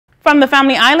From the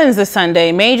Family Islands this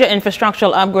Sunday, major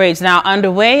infrastructural upgrades now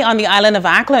underway on the island of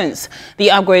Acklins. The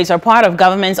upgrades are part of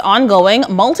government's ongoing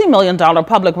multi-million-dollar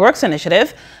public works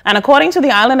initiative, and according to the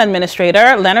island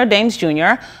administrator, Leonard Dames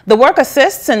Jr., the work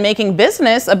assists in making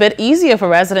business a bit easier for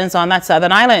residents on that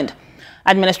southern island.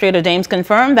 Administrator Dames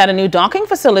confirmed that a new docking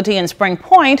facility in Spring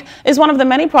Point is one of the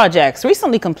many projects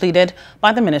recently completed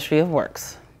by the Ministry of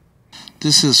Works.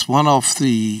 This is one of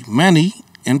the many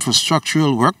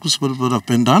infrastructural works that would have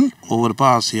been done over the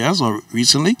past years or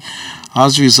recently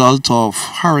as a result of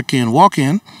Hurricane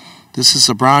Walk-in. This is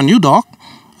a brand new dock,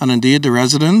 and indeed the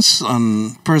residents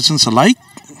and persons alike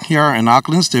here in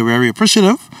Acklins, they're very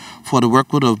appreciative for the work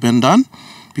that would have been done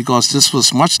because this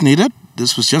was much needed.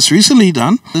 This was just recently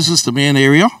done. This is the main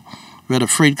area where the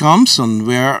freight comes and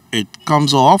where it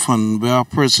comes off and where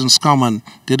persons come and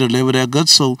they deliver their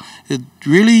goods. So it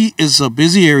really is a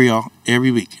busy area every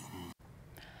week.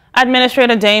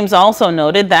 Administrator Dames also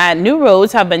noted that new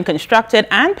roads have been constructed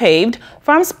and paved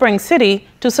from Spring City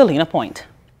to Salina Point.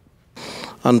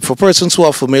 And for persons who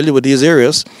are familiar with these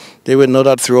areas, they would know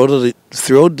that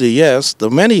throughout the years, the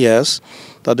many years,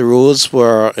 that the roads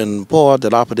were in poor,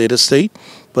 dilapidated state.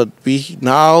 But we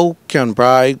now can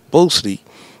brag boastfully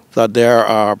that there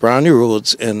are brand new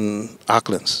roads in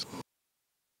Acklins.